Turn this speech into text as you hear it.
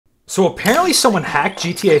So apparently someone hacked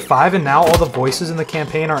GTA 5 and now all the voices in the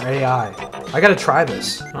campaign are AI. I gotta try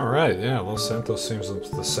this. Alright, yeah, Los Santos seems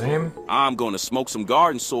the same. I'm gonna smoke some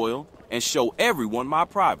garden soil and show everyone my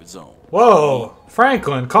private zone. Whoa,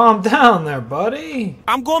 Franklin, calm down there, buddy.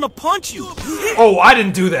 I'm gonna punch you. Oh, I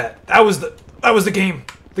didn't do that. That was the game.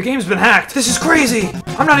 The game's been hacked. This is crazy.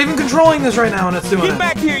 I'm not even controlling this right now and it's doing it. Get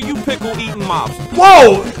back here, you pickle-eating mobster.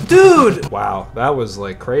 Whoa, dude! Wow, that was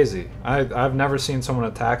like crazy. I've never seen someone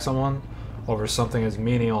attack someone over something as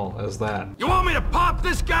menial as that. You want me to pop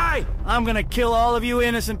this guy? I'm gonna kill all of you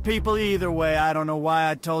innocent people either way. I don't know why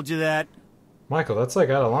I told you that. Michael, that's like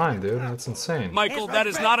out of line, dude. That's insane. Michael, that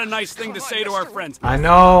is not a nice thing to say to our friends. I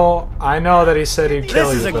know that he said he'd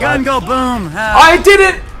kill you. This is a gun go boom. I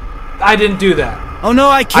didn't do that. Oh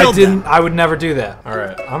no, I killed them. I would never do that.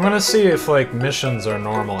 Alright, I'm gonna see if like missions are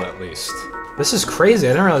normal at least. This is crazy.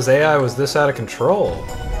 I didn't realize AI was this out of control.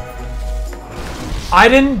 I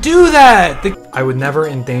didn't do that! I would never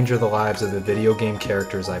endanger the lives of the video game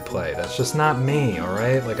characters I play. That's just not me,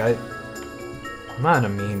 alright? Like I'm not a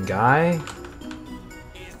mean guy.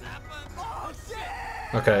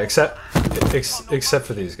 Okay, except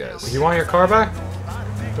for these guys. You want your car back?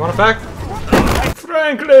 You want it back?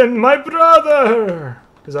 Franklin, my brother!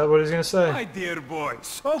 Is that what he's gonna say? My dear boy,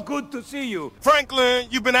 so good to see you. Franklin,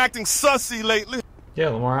 you've been acting sussy lately. Yeah,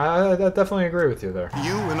 Lamar, I definitely agree with you there.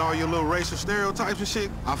 You and all your little racial stereotypes and shit,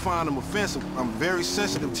 I find them offensive. I'm very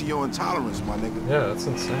sensitive to your intolerance, my nigga. Yeah, that's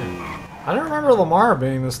insane. I don't remember Lamar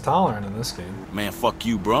being this tolerant in this game. Man, fuck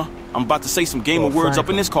you, bruh. I'm about to say some gamer words up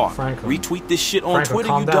in this car. Retweet this shit on Twitter,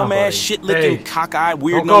 you dumbass, shit-licking, cockeyed,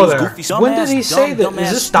 weird-nosed, goofy dumbass. When did he say that?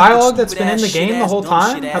 Is this dialogue that's been in the game the whole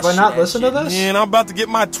time? Have I not listened to this? And I'm about to get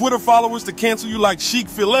my Twitter followers to cancel you like Chic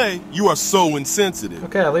Filet. You are so insensitive.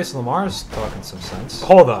 Okay, at least Lamar's talking some sense.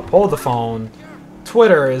 Hold up, hold the phone.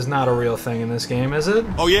 Twitter is not a real thing in this game, is it?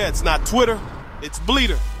 Oh yeah, it's not Twitter. It's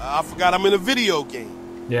Bleeder. I forgot I'm in a video game.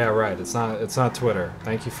 Yeah, right. It's not Twitter.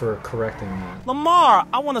 Thank you for correcting that. Lamar,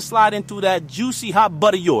 I want to slide into that juicy hot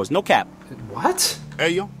butt of yours. No cap. What?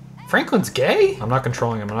 Hey, yo. Franklin's gay? I'm not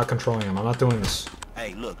controlling him. I'm not controlling him. I'm not doing this.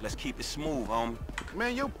 Hey, look, let's keep it smooth, homie.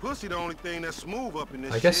 Man, your pussy the only thing that's smooth up in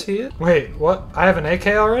this I guess he is. Wait, what? I have an AK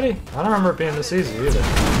already? I don't remember it being this easy either.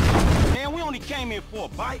 Man, we only came here for a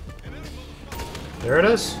bite. There it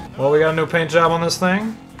is. Well, we got a new paint job on this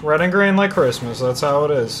thing. Red and green like Christmas, that's how it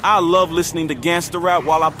is. I love listening to gangster rap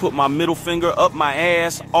while I put my middle finger up my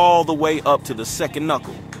ass all the way up to the second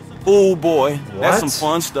knuckle. Ooh boy, that's some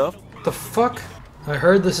fun stuff. What the fuck? I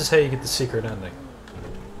heard this is how you get the secret ending.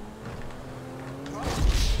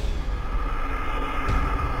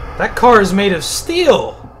 That car is made of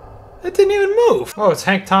steel! It didn't even move! Oh, it's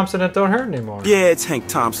Hank Thompson and Don't Hurt Anymore. Yeah, it's Hank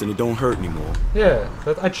Thompson and Don't Hurt Anymore. Yeah,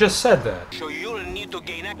 I just said that. So you don't need to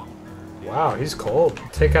gain. Wow, he's cold.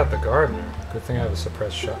 Take out the gardener. Good thing I have a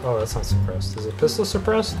suppressed shot. Oh, that's not suppressed. Is it pistol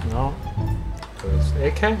suppressed? No. Is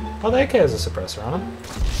AK? Oh, the AK has a suppressor on it.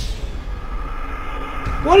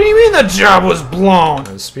 What do you mean the job was blown?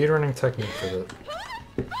 A speedrunning technique for the...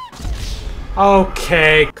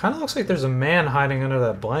 Okay. Kinda looks like there's a man hiding under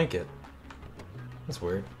that blanket. That's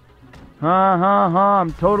weird.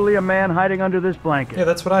 I'm totally a man hiding under this blanket. Yeah,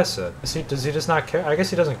 that's what I said. Does he just not care? I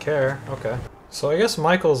guess he doesn't care. Okay. So I guess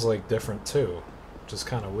Michael's like different too, which is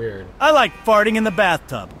kind of weird. I like farting in the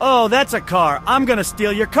bathtub. Oh, that's a car. I'm gonna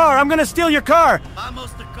steal your car. I'm gonna steal your car.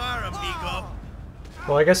 Vamos the car, amigo.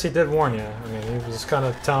 Well, I guess he did warn you. I mean, he was kind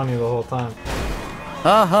of telling you the whole time.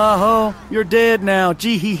 Ha ha ho, you're dead now.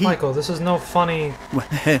 Gee hee hee. Michael, this is no funny...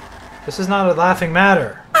 This is not a laughing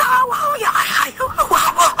matter.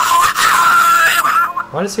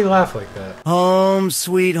 Why does he laugh like that? Home,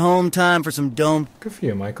 sweet home time for some dome. Good for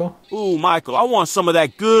you, Michael. Ooh, Michael, I want some of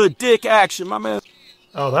that good dick action, my man.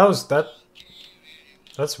 Oh, that's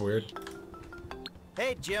weird.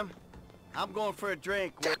 Hey, Jim. I'm going for a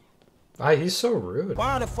drink. He's so rude.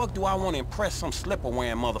 Why the fuck do I want to impress some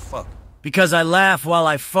slipper-wearing motherfucker? Because I laugh while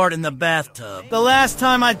I fart in the bathtub. The last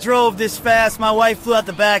time I drove this fast, my wife flew out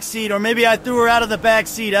the back seat, or maybe I threw her out of the back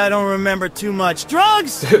seat. I don't remember too much.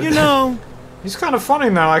 Drugs, you know. He's kind of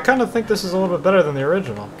funny now. I kind of think this is a little bit better than the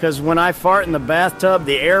original. Because when I fart in the bathtub,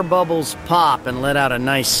 the air bubbles pop and let out a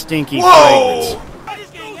nice stinky Whoa! fragrance.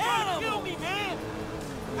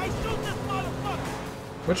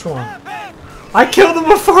 Which one? I killed him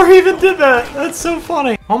before he even did that! That's so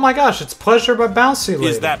funny! Oh my gosh, it's Pleasure by Bouncy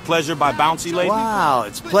Lady. Is that Pleasure by Bouncy Lady? Wow,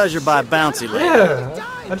 it's Pleasure by Bouncy Lady. Yeah,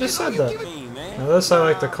 I just said that. Now this I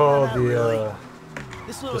like to call the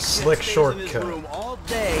slick shortcut. What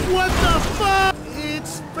the fuck?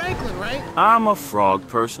 It's Franklin, right? I'm a frog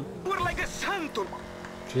person. We're like a santo.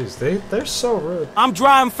 Jeez, they're so rude. I'm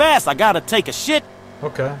driving fast. I gotta take a shit.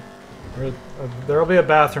 Okay. There'll be a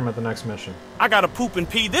bathroom at the next mission. I gotta poop and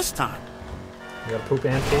pee this time. You gotta poop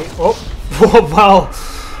and pee? Oh! Well,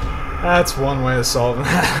 that's one way of solving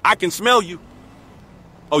that. I can smell you.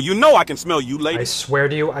 Oh, you know I can smell you, lady. I swear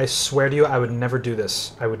to you, I would never do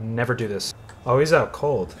this. I would never do this. Oh, he's out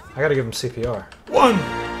cold. I gotta give him CPR. 1,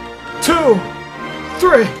 2,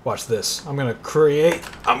 3. Watch this. I'm gonna create...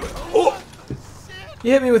 Oh!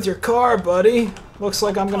 You hit me with your car, buddy. Looks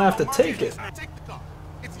like I'm gonna have to take it.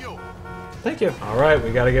 Thank you. Alright,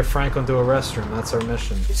 we gotta get Franklin to a restroom. That's our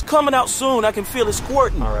mission. It's coming out soon. I can feel it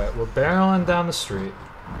squirting. Alright, we're barreling down the street.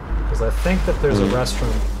 Because I think that there's a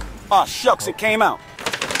restroom. Ah, shucks, it came out.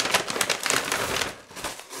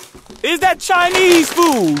 Is that Chinese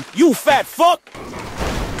food, you fat fuck?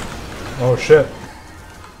 Oh shit.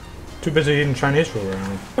 Too busy eating Chinese food right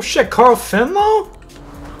now. Oh shit, Carl Finlow?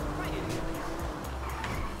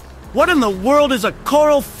 What in the world is a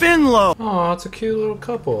Coral Finlow? Oh, it's a cute little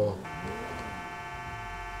couple.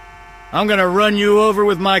 I'm gonna run you over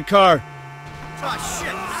with my car.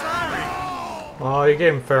 Oh, you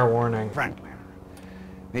gave him fair warning. Franklin.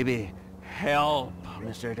 Maybe help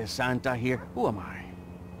Mr. DeSanta here. Who am I?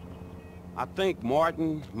 I think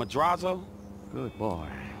Martin Madrazo. Good boy.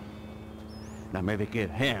 Now maybe give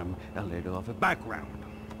him a little of a background.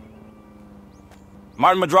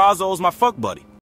 Martin Madrazo's my fuck buddy.